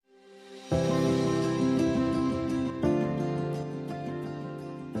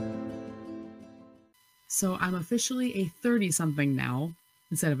So I'm officially a 30 something now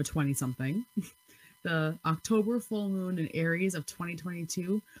instead of a 20 something. The October full moon in Aries of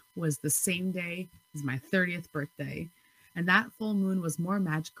 2022 was the same day as my 30th birthday. And that full moon was more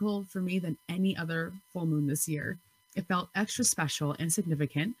magical for me than any other full moon this year. It felt extra special and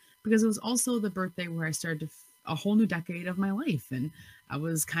significant because it was also the birthday where I started a whole new decade of my life. And I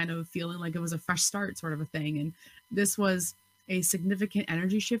was kind of feeling like it was a fresh start, sort of a thing. And this was a significant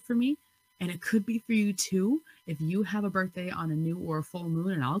energy shift for me. And it could be for you too if you have a birthday on a new or a full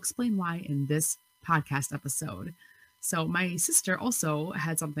moon. And I'll explain why in this podcast episode. So, my sister also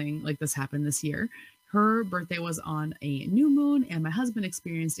had something like this happen this year. Her birthday was on a new moon, and my husband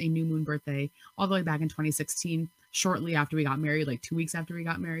experienced a new moon birthday all the way back in 2016, shortly after we got married, like 2 weeks after we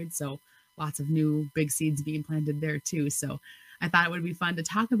got married. So, lots of new big seeds being planted there too. So, I thought it would be fun to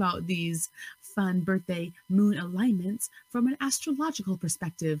talk about these fun birthday moon alignments from an astrological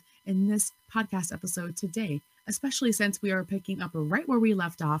perspective in this podcast episode today, especially since we are picking up right where we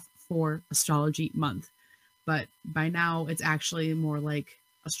left off for astrology month. But by now, it's actually more like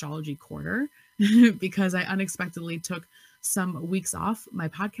astrology quarter because I unexpectedly took some weeks off my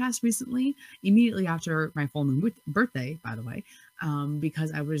podcast recently, immediately after my full moon birthday, by the way,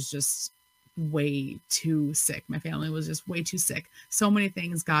 because I was just way too sick. My family was just way too sick. So many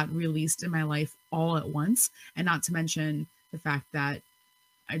things got released in my life all at once. And not to mention the fact that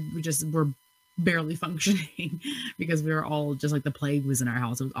we just were barely functioning because we were all just like the plague was in our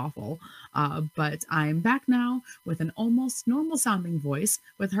house. It was awful. But I'm back now with an almost normal sounding voice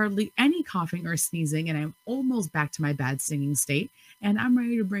with hardly any coughing or sneezing. And I'm almost back to my bad singing state. And I'm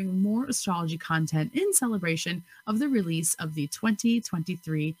ready to bring more astrology content in celebration of the release of the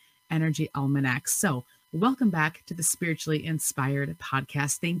 2023 Energy Almanac. So, welcome back to the Spiritually Inspired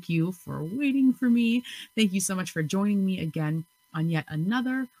podcast. Thank you for waiting for me. Thank you so much for joining me again on yet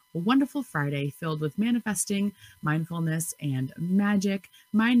another wonderful Friday filled with manifesting, mindfulness, and magic.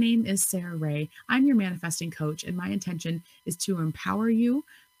 My name is Sarah Ray. I'm your manifesting coach, and my intention is to empower you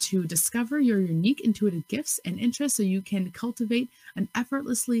to discover your unique intuitive gifts and interests so you can cultivate an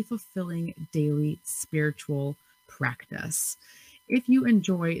effortlessly fulfilling daily spiritual practice. If you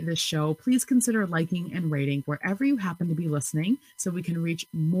enjoy this show, please consider liking and rating wherever you happen to be listening so we can reach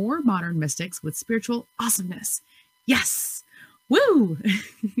more modern mystics with spiritual awesomeness. Yes! Woo!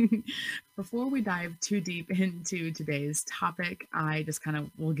 Before we dive too deep into today's topic, I just kind of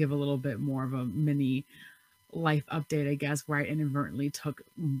will give a little bit more of a mini life update, I guess, where I inadvertently took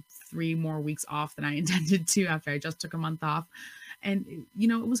 3 more weeks off than I intended to after I just took a month off. And,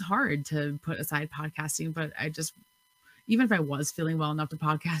 it was hard to put aside podcasting, but even if I was feeling well enough to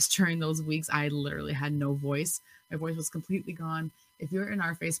podcast during those weeks, I literally had no voice. My voice was completely gone. If you're in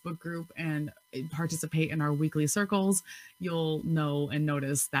our Facebook group and participate in our weekly circles, you'll know and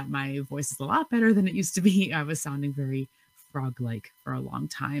notice that my voice is a lot better than it used to be. I was sounding very frog-like for a long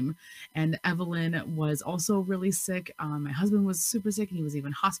time. And Evelyn was also really sick. My husband was super sick. He was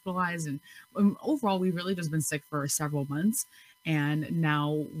even hospitalized. And overall, we've really just been sick for several months. And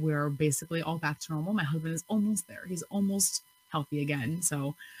now we're basically all back to normal. My husband is almost there. He's almost healthy again.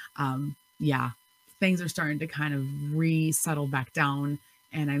 So, yeah, things are starting to kind of resettle back down.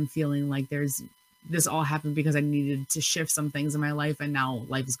 And I'm feeling like this all happened because I needed to shift some things in my life. And now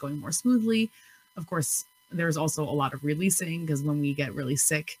life is going more smoothly. Of course, there's also a lot of releasing because when we get really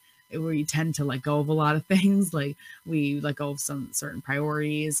sick, we tend to let go of a lot of things. Like we let go of some certain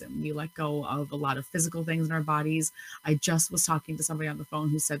priorities and we let go of a lot of physical things in our bodies. I just was talking to somebody on the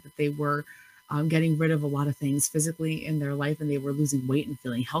phone who said that they were getting rid of a lot of things physically in their life and they were losing weight and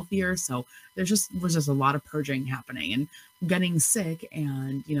feeling healthier. So was just a lot of purging happening, and getting sick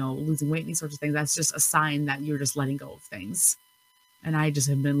and, losing weight and these sorts of things. That's just a sign that you're just letting go of things. And I just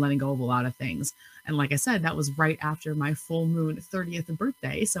have been letting go of a lot of things. And like I said, that was right after my full moon 30th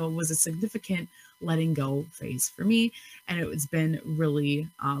birthday. So it was a significant letting go phase for me. And it's been really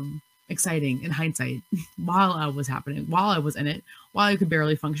exciting in hindsight while I was in it, while I could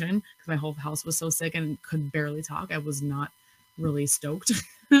barely function because my whole house was so sick and could barely talk. I was not really stoked,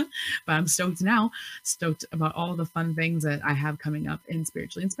 but I'm stoked now, stoked about all the fun things that I have coming up in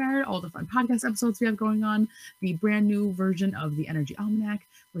Spiritually Inspired, all the fun podcast episodes we have going on, the brand new version of the Energy Almanac,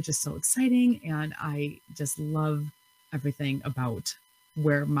 which is so exciting. And I just love everything about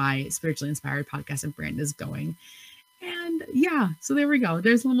where my Spiritually Inspired podcast and brand is going. And yeah, so there we go.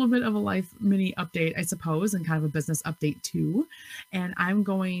 There's a little bit of a life mini update, I suppose, and kind of a business update too. And I'm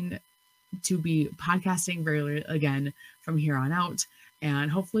going to be podcasting regularly again from here on out,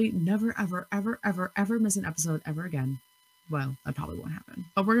 and hopefully never, ever, ever, ever, ever miss an episode ever again. Well, that probably won't happen,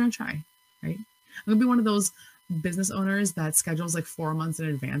 but we're going to try, right? I'm going to be one of those business owners that schedules like 4 months in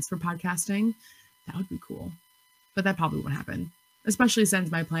advance for podcasting. That would be cool. But that probably won't happen, especially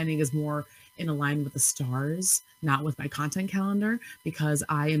since my planning is more in line with the stars, not with my content calendar, because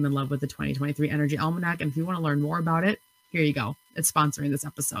I am in love with the 2023 Energy Almanac. And if you want to learn more about it, here you go. It's sponsoring this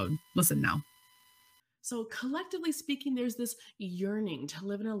episode. Listen now. So, collectively speaking, there's this yearning to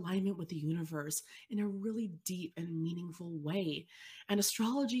live in alignment with the universe in a really deep and meaningful way. And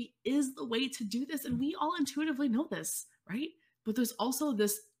astrology is the way to do this. And we all intuitively know this, right? But there's also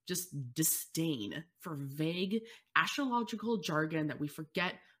this just disdain for vague astrological jargon that we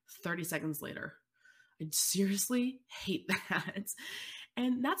forget 30 seconds later. I seriously hate that.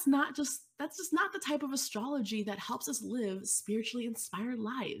 And that's just not the type of astrology that helps us live spiritually inspired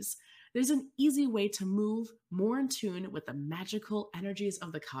lives. There's an easy way to move more in tune with the magical energies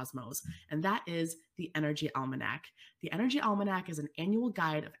of the cosmos, and that is the Energy Almanac. The Energy Almanac is an annual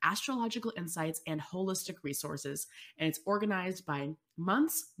guide of astrological insights and holistic resources, and it's organized by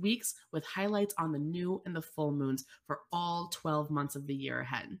months, weeks, with highlights on the new and the full moons for all 12 months of the year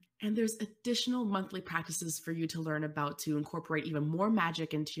ahead. And there's additional monthly practices for you to learn about to incorporate even more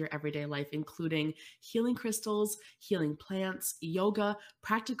magic into your everyday life, including healing crystals, healing plants, yoga,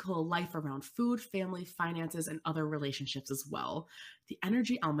 practical life around food, family, finances, and other relationships as well. The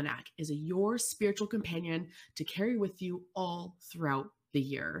Energy Almanac is your spiritual companion to carry with you all throughout the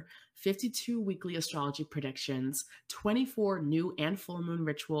year. 52 weekly astrology predictions, 24 new and full moon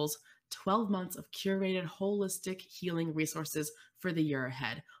rituals, 12 months of curated holistic healing resources for the year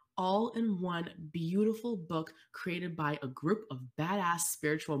ahead, all in one beautiful book created by a group of badass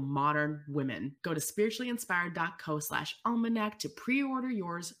spiritual modern women. Go to spirituallyinspired.co/almanac to pre-order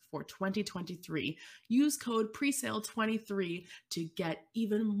yours for 2023. Use code presale23 to get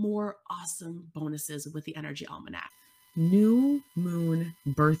even more awesome bonuses with the Energy Almanac. New moon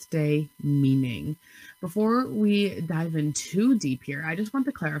birthday meaning. Before we dive in too deep here, I just want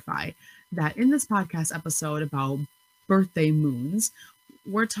to clarify that in this podcast episode about birthday moons,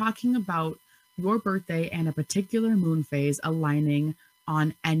 we're talking about your birthday and a particular moon phase aligning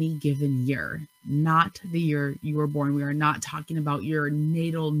on any given year, not the year you were born. We are not talking about your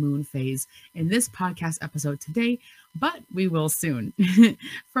natal moon phase in this podcast episode today, but we will soon.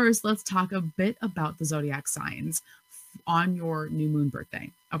 First, let's talk a bit about the zodiac signs on your new moon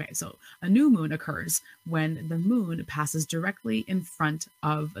birthday. Okay, so a new moon occurs when the moon passes directly in front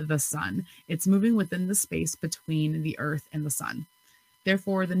of the sun. It's moving within the space between the earth and the sun.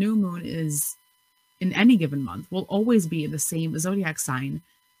 Therefore, the new moon is in any given month will always be in the same zodiac sign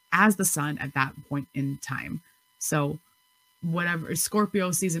as the sun at that point in time. So whatever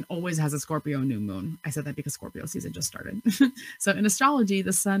Scorpio season always has a Scorpio new moon. I said that because Scorpio season just started. So in astrology,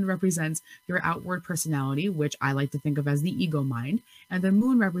 the sun represents your outward personality, which I like to think of as the ego mind, and the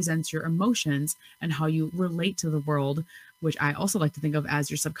moon represents your emotions and how you relate to the world, which I also like to think of as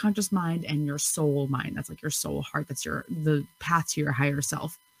your subconscious mind and your soul mind. That's like your soul heart. That's the path to your higher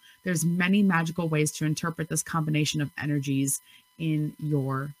self. There's many magical ways to interpret this combination of energies in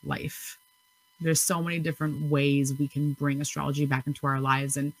your life. There's so many different ways we can bring astrology back into our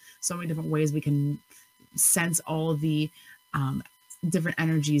lives, and so many different ways we can sense all the different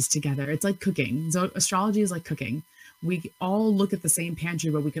energies together. It's like cooking. So astrology is like cooking. We all look at the same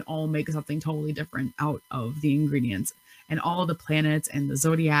pantry, but we can all make something totally different out of the ingredients. And all the planets and the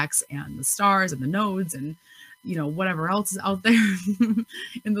zodiacs and the stars and the nodes and whatever else is out there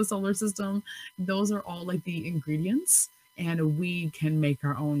in the solar system, those are all like the ingredients, and we can make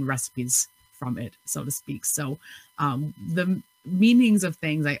our own recipes from it, so to speak. So the meanings of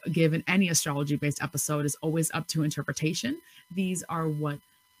things I give in any astrology based episode is always up to interpretation. These are what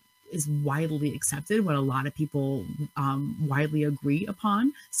is widely accepted, what a lot of people widely agree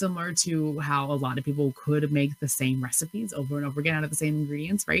upon, similar to how a lot of people could make the same recipes over and over again out of the same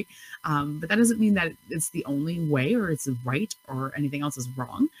ingredients, right? But that doesn't mean that it's the only way or it's right or anything else is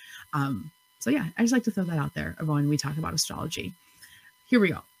wrong. So yeah, I just like to throw that out there when we talk about astrology. Here we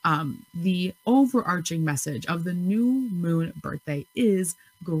go. The overarching message of the new moon birthday is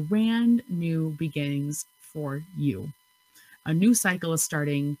grand new beginnings for you. A new cycle is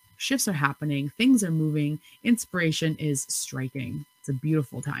starting, shifts are happening, things are moving, inspiration is striking. It's a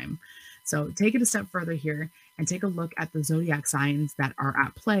beautiful time. So take it a step further here and take a look at the zodiac signs that are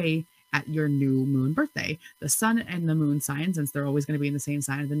at play at your new moon birthday. The sun and the moon sign, since they're always going to be in the same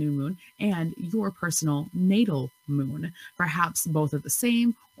sign of the new moon, and your personal natal moon. Perhaps both are the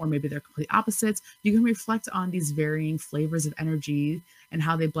same, or maybe they're complete opposites. You can reflect on these varying flavors of energy and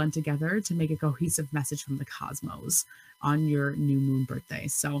how they blend together to make a cohesive message from the cosmos on your new moon birthday.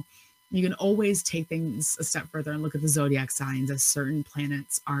 So you can always take things a step further and look at the zodiac signs as certain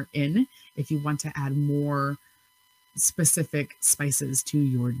planets are in if you want to add more specific spices to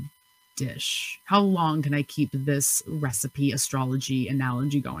your dish. How long can I keep this recipe astrology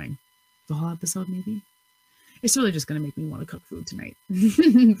analogy going? The whole episode, maybe? It's really just going to make me want to cook food tonight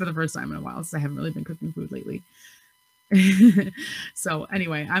for the first time in a while, since I haven't really been cooking food lately. So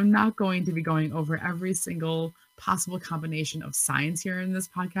anyway, I'm not going to be going over every single possible combination of science here in this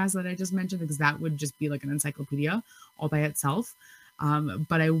podcast that I just mentioned, because that would just be like an encyclopedia all by itself.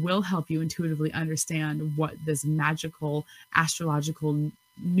 But I will help you intuitively understand what this magical astrological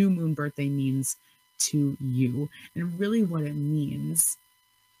new moon birthday means to you. And really what it means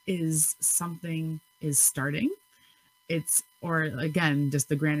is something is starting. Or again, just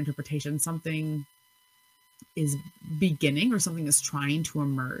the grand interpretation, something is beginning, or something is trying to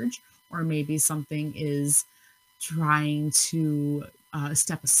emerge, or maybe something is trying to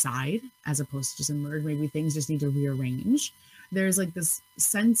step aside as opposed to just emerge. Maybe things just need to rearrange. There's like this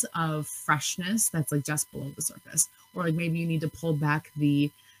sense of freshness that's like just below the surface, or like maybe you need to pull back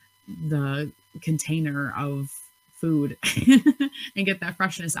the container of food and get that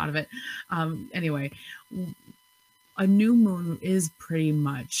freshness out of it. Anyway, a new moon is pretty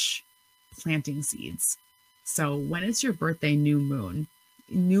much planting seeds. So when it's your birthday, new moon,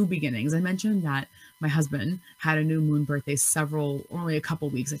 new beginnings. I mentioned that my husband had a new moon birthday only a couple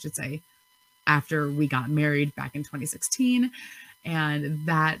weeks, I should say, after we got married back in 2016. And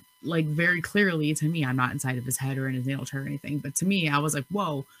that, like, very clearly to me, I'm not inside of his head or in his natal chart or anything, but to me, I was like,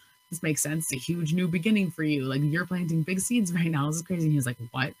 whoa, this makes sense. It's a huge new beginning for you. Like, you're planting big seeds right now. This is crazy. And he was like,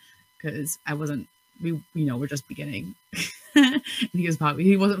 what? Because we're just beginning. And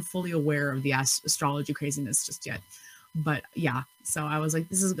he wasn't fully aware of the astrology craziness just yet. But yeah, so I was like,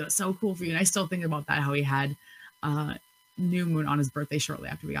 this is so cool for you. And I still think about that, how he had new moon on his birthday shortly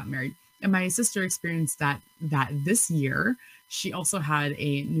after we got married. And my sister experienced that this year. She also had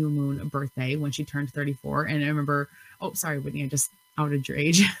a new moon birthday when she turned 34. And I remember, oh, sorry, Whitney, I just outed your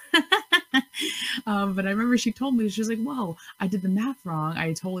age. But I remember she told me, she was like, whoa, I did the math wrong.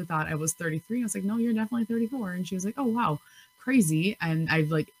 I totally thought I was 33. I was like, no, you're definitely 34. And she was like, oh, wow, crazy. And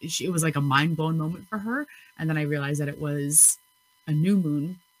it was like a mind blown moment for her. And then I realized that it was a new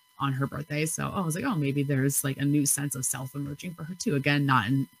moon on her birthday. So I was like, oh, maybe there's like a new sense of self emerging for her too. Again, not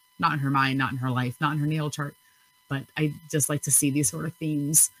in her mind, not in her life, not in her natal chart. But I just like to see these sort of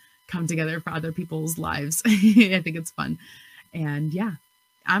themes come together for other people's lives. I think it's fun. And yeah,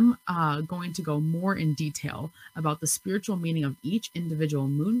 I'm going to go more in detail about the spiritual meaning of each individual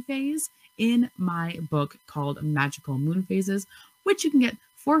moon phase in my book called Magical Moon Phases, which you can get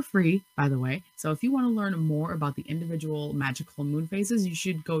for free, by the way. So if you want to learn more about the individual magical moon phases, you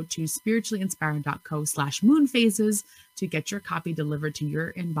should go to spirituallyinspired.co/moon phases to get your copy delivered to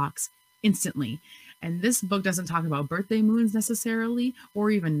your inbox instantly. And this book doesn't talk about birthday moons necessarily,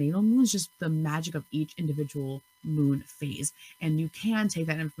 or even natal moons, just the magic of each individual moon phase. And you can take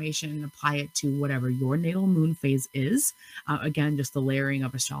that information and apply it to whatever your natal moon phase is. Again, just the layering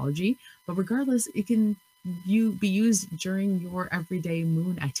of astrology. But regardless, it can be used during your everyday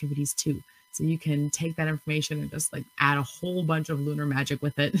moon activities too. So you can take that information and just like add a whole bunch of lunar magic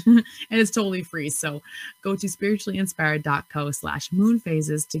with it. And it's totally free. So go to spirituallyinspired.co/moon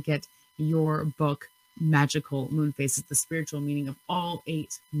phases to get your book, Magical Moon Phases, the spiritual meaning of all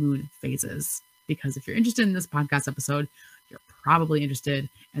 8 moon phases. Because if you're interested in this podcast episode, you're probably interested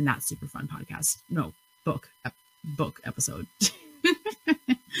in that super fun book episode.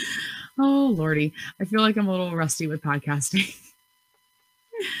 Oh, Lordy. I feel like I'm a little rusty with podcasting.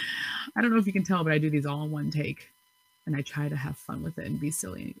 I don't know if you can tell, but I do these all in one take. And I try to have fun with it and be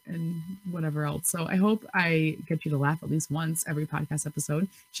silly and whatever else. So I hope I get you to laugh at least once every podcast episode. You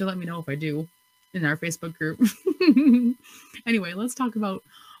should let me know if I do in our Facebook group. Anyway, let's talk about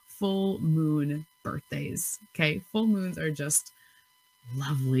full moon birthdays. Okay, full moons are just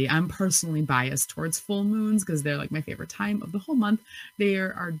lovely. I'm personally biased towards full moons because they're like my favorite time of the whole month. They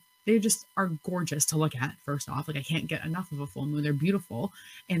just are gorgeous to look at. First off, like I can't get enough of a full moon. They're beautiful,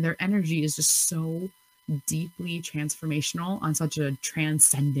 and their energy is just so deeply transformational on such a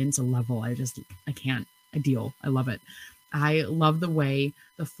transcendent level. I love it. I love the way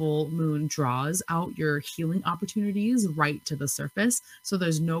the full moon draws out your healing opportunities right to the surface. So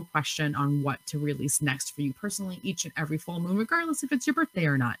there's no question on what to release next for you personally, each and every full moon, regardless if it's your birthday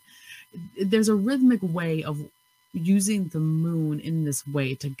or not. There's a rhythmic way of using the moon in this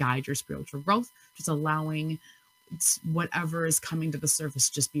way to guide your spiritual growth, just allowing whatever is coming to the surface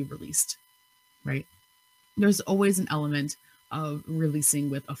just be released, right? There's always an element of releasing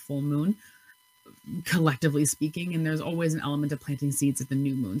with a full moon, collectively speaking, and there's always an element of planting seeds at the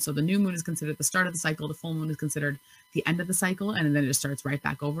new moon. So the new moon is considered the start of the cycle, the full moon is considered the end of the cycle, and then it just starts right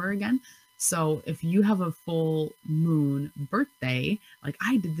back over again. So if you have a full moon birthday, like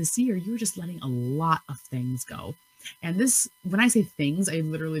I did this year, you're just letting a lot of things go. And this, when I say things, I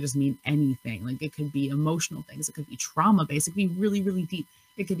literally just mean anything. Like it could be emotional things, it could be trauma based, it could be really, really deep.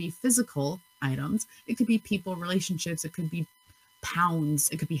 It could be physical items, it could be people, relationships, it could be pounds,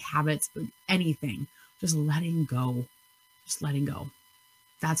 it could be habits, anything. Just letting go. Just letting go.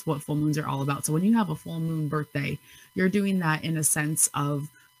 That's what full moons are all about. So when you have a full moon birthday, you're doing that in a sense of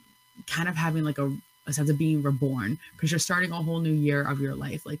kind of having like a sense of being reborn, because you're starting a whole new year of your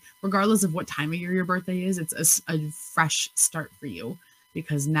life. Like regardless of what time of year your birthday is, it's a fresh start for you,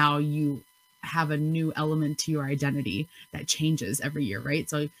 because now you have a new element to your identity that changes every year, right?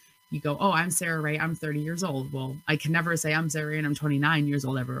 So you go, oh, I'm Sarah Ray, I'm 30 years old. Well, I can never say I'm Sarah Ray and I'm 29 years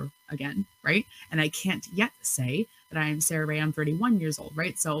old ever again, right? And I can't yet say that I'm Sarah Ray, I'm 31 years old,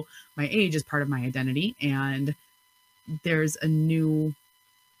 right? So my age is part of my identity, and there's a new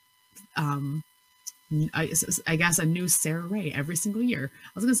I guess a new Sarah Ray every single year. I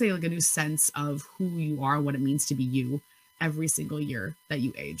was gonna say like a new sense of who you are, what it means to be you every single year that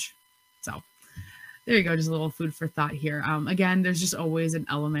you age. So there you go, just a little food for thought here. Again, there's just always an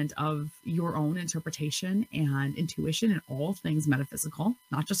element of your own interpretation and intuition in all things metaphysical,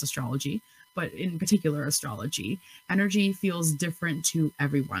 not just astrology, but in particular astrology. Energy feels different to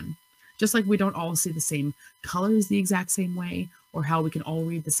everyone. Just like we don't all see the same colors the exact same way, or how we can all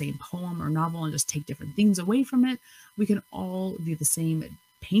read the same poem or novel and just take different things away from it, we can all view the same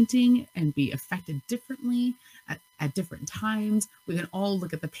painting and be affected differently at different times. We can all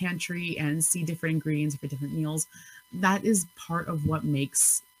look at the pantry and see different ingredients for different meals. That is part of what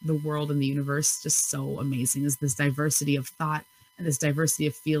makes the world and the universe just so amazing, is this diversity of thought and this diversity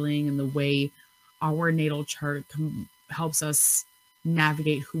of feeling, and the way our natal chart helps us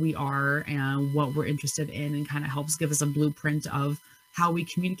navigate who we are and what we're interested in, and kind of helps give us a blueprint of how we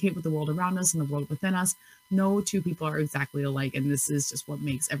communicate with the world around us and the world within us. No two people are exactly alike, and this is just what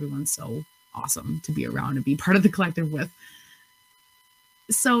makes everyone so awesome to be around and be part of the collective with.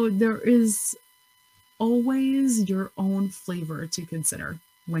 So there is always your own flavor to consider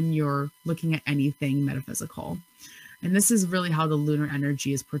when you're looking at anything metaphysical. And this is really how the lunar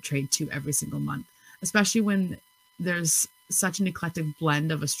energy is portrayed to every single month, especially when there's such an eclectic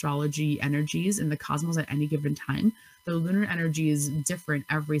blend of astrology energies in the cosmos at any given time. The lunar energy is different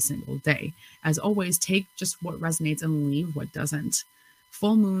every single day. As always, take just what resonates and leave what doesn't.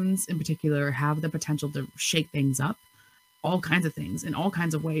 Full moons in particular have the potential to shake things up, all kinds of things in all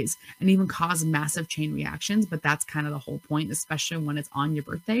kinds of ways, and even cause massive chain reactions. But that's kind of the whole point, especially when it's on your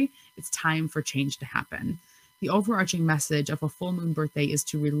birthday. It's time for change to happen. The overarching message of a full moon birthday is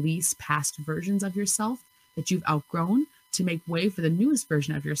to release past versions of yourself that you've outgrown, to make way for the newest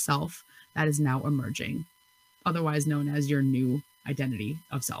version of yourself that is now emerging, otherwise known as your new identity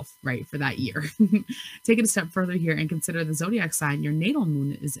of self, right, for that year. Take it a step further here and consider the zodiac sign your natal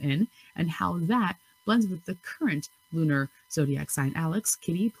moon is in, and how that blends with the current lunar zodiac sign. Alex,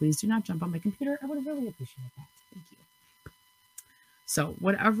 Kitty, please do not jump on my computer. I would really appreciate that. Thank you. So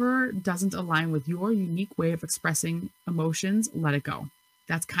whatever doesn't align with your unique way of expressing emotions, let it go.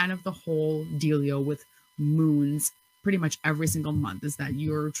 That's kind of the whole dealio with moons pretty much every single month, is that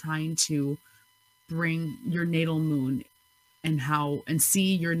you're trying to bring your natal moon and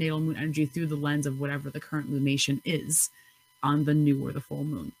see your natal moon energy through the lens of whatever the current lunation is on the new or the full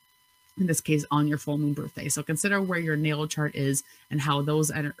moon. In this case, on your full moon birthday. So consider where your natal chart is and how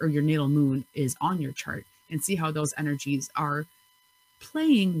those or your natal moon is on your chart, and see how those energies are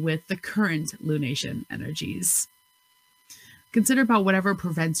playing with the current lunation energies. Consider about whatever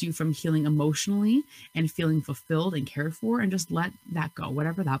prevents you from healing emotionally and feeling fulfilled and cared for, and just let that go,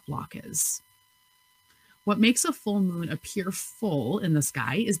 whatever that block is. What makes a full moon appear full in the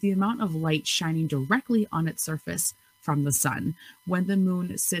sky is the amount of light shining directly on its surface from the sun. When the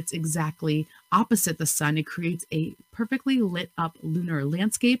moon sits exactly opposite the sun, it creates a perfectly lit up lunar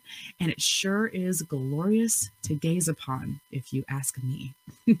landscape, and it sure is glorious to gaze upon, if you ask me.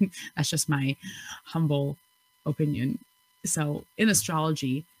 That's just my humble opinion. So in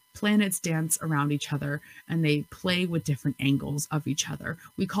astrology, planets dance around each other and they play with different angles of each other.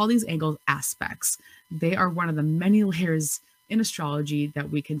 We call these angles aspects. They are one of the many layers in astrology that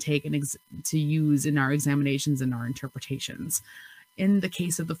we can take and to use in our examinations and our interpretations. In the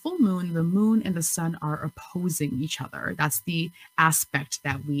case of the moon and the sun are opposing each other. That's the aspect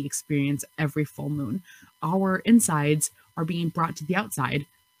that we experience every full moon. Our insides are being brought to the outside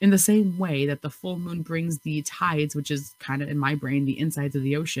in the same way that the full moon brings the tides, which is kind of in my brain, the insides of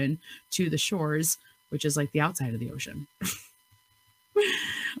the ocean, to the shores, which is like the outside of the ocean.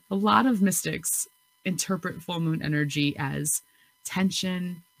 A lot of mystics interpret full moon energy as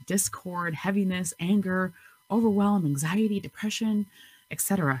tension, discord, heaviness, anger, overwhelm, anxiety, depression,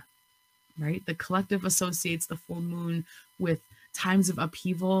 etc. Right? The collective associates the full moon with times of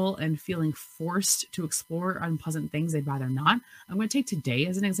upheaval and feeling forced to explore unpleasant things they'd rather not. I'm going to take today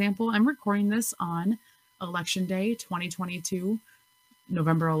as an example. I'm recording this on Election Day 2022,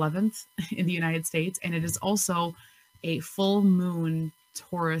 November 11th in the United States, and it is also a full moon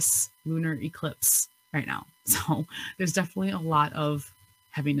Taurus lunar eclipse right now. So there's definitely a lot of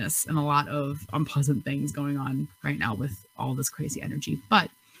heaviness and a lot of unpleasant things going on right now with all this crazy energy. But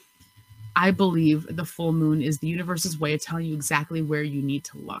I believe the full moon is the universe's way of telling you exactly where you need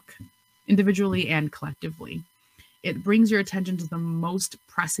to look, individually and collectively. It brings your attention to the most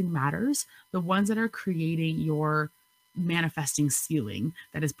pressing matters, the ones that are creating your manifesting ceiling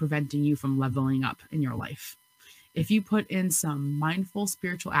that is preventing you from leveling up in your life. If you put in some mindful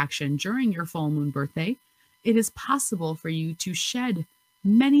spiritual action during your full moon birthday, it is possible for you to shed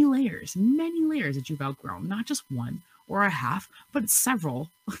many layers that you've outgrown, not just one or a half, but several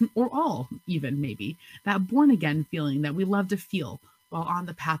or all, even maybe. That born again feeling that we love to feel while on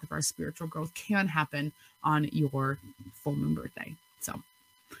the path of our spiritual growth can happen on your full moon birthday. So,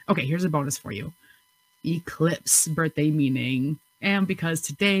 okay, here's a bonus for you. Eclipse birthday meaning. And because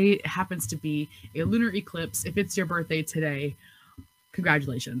today happens to be a lunar eclipse, if it's your birthday today,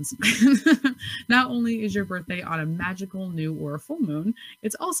 congratulations. Not only is your birthday on a magical new or a full moon,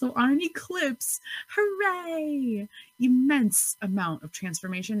 it's also on an eclipse. Hooray! Immense amount of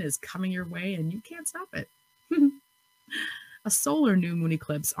transformation is coming your way and you can't stop it. A solar new moon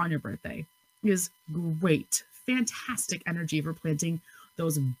eclipse on your birthday is great, fantastic energy for planting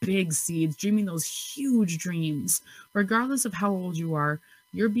those big seeds, dreaming those huge dreams. Regardless of how old you are,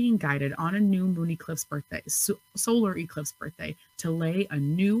 you're being guided on a new moon eclipse birthday, solar eclipse birthday, to lay a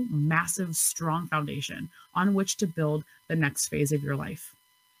new, massive, strong foundation on which to build the next phase of your life.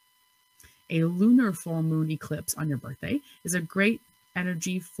 A lunar full moon eclipse on your birthday is a great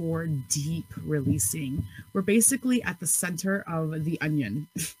energy for deep releasing. We're basically at the center of the onion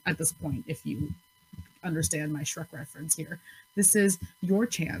at this point, if you understand my Shrek reference here. This is your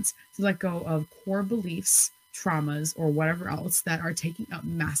chance to let go of core beliefs, traumas, or whatever else that are taking up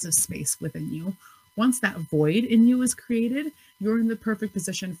massive space within you. Once that void in you is created, you're in the perfect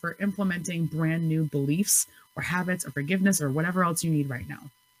position for implementing brand new beliefs or habits or forgiveness or whatever else you need right now.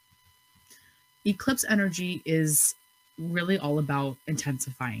 Eclipse energy is really all about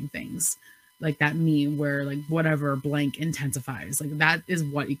intensifying things. Like that meme where like whatever blank intensifies, like that is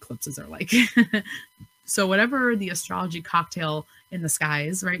what eclipses are like. So whatever the astrology cocktail in the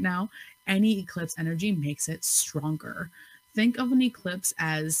skies right now, any eclipse energy makes it stronger. Think of an eclipse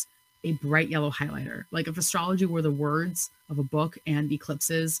as a bright yellow highlighter. Like if astrology were the words of a book and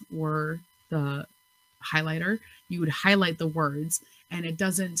eclipses were the highlighter, you would highlight the words, and it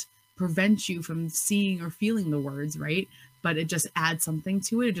doesn't prevent you from seeing or feeling the words, right? But it just adds something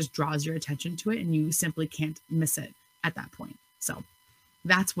to it. It just draws your attention to it, and you simply can't miss it at that point. So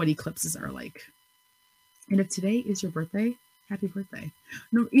that's what eclipses are like. And if today is your birthday, happy birthday.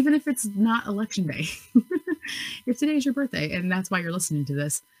 No, even if it's not election day, if today is your birthday and that's why you're listening to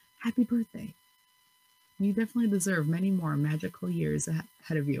this, happy birthday. You definitely deserve many more magical years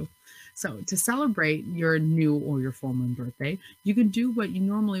ahead of you. So to celebrate your new or your full moon birthday, you can do what you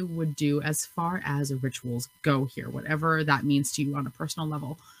normally would do as far as rituals go here, whatever that means to you on a personal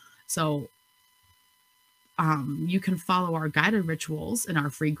level. So you can follow our guided rituals in our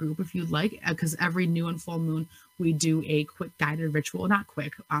free group if you'd like, because every new and full moon, we do a quick guided ritual, not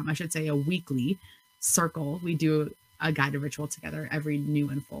quick, I should say a weekly circle. We do a guided ritual together every new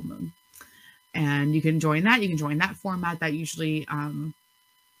and full moon. And you can join that. You can join that format that usually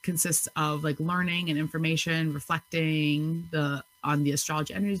consists of like learning and information, reflecting on the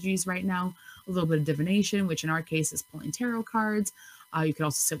astrology energies right now, a little bit of divination, which in our case is pulling tarot cards. You can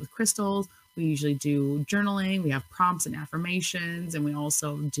also sit with crystals. We usually do journaling. We have prompts and affirmations, and we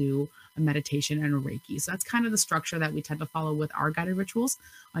also do a meditation and a Reiki. So that's kind of the structure that we tend to follow with our guided rituals.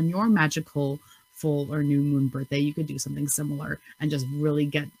 On your magical full or new moon birthday, you could do something similar and just really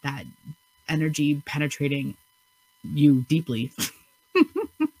get that energy penetrating you deeply.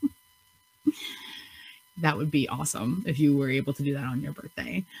 That would be awesome if you were able to do that on your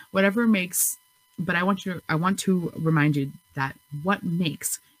birthday. Whatever makes, but I want to remind you that what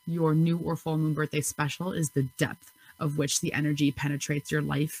makes your new or full moon birthday special is the depth of which the energy penetrates your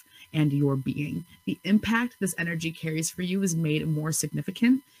life and your being. The impact this energy carries for you is made more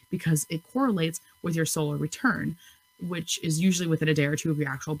significant because it correlates with your solar return, which is usually within a day or two of your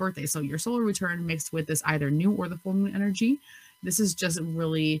actual birthday. So your solar return mixed with this either new or the full moon energy, this is just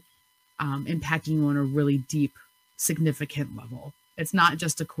really impacting you on a really deep, significant level. It's not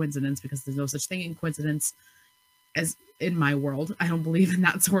just a coincidence, because there's no such thing in coincidence as in my world. I don't believe in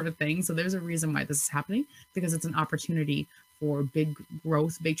that sort of thing. So there's a reason why this is happening, because it's an opportunity for big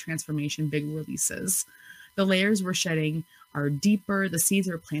growth, big transformation, big releases. The layers we're shedding are deeper, the seeds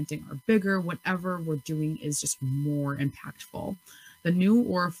we're planting are bigger. Whatever we're doing is just more impactful. The new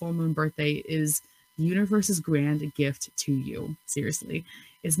or full moon birthday is the universe's grand gift to you. Seriously.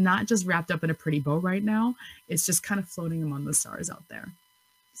 It's not just wrapped up in a pretty bow right now. It's just kind of floating among the stars out there.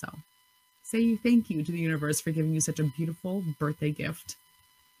 So say thank you to the universe for giving you such a beautiful birthday gift.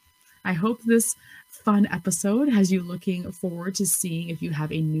 I hope this fun episode has you looking forward to seeing if you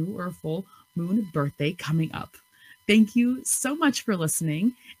have a new or full moon birthday coming up. Thank you so much for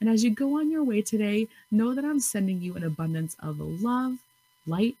listening. And as you go on your way today, know that I'm sending you an abundance of love,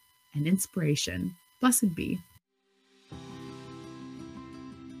 light, and inspiration. Blessed be.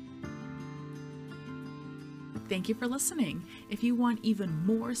 Thank you for listening. If you want even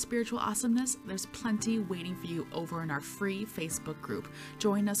more spiritual awesomeness, there's plenty waiting for you over in our free Facebook group.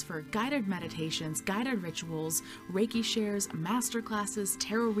 Join us for guided meditations, guided rituals, Reiki shares, masterclasses,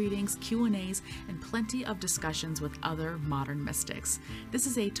 tarot readings, Q&As, and plenty of discussions with other modern mystics. This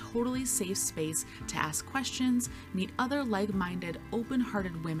is a totally safe space to ask questions, meet other like-minded,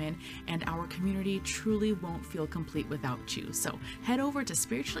 open-hearted women, and our community truly won't feel complete without you. So head over to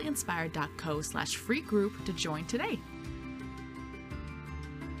spirituallyinspired.co/free group to join today.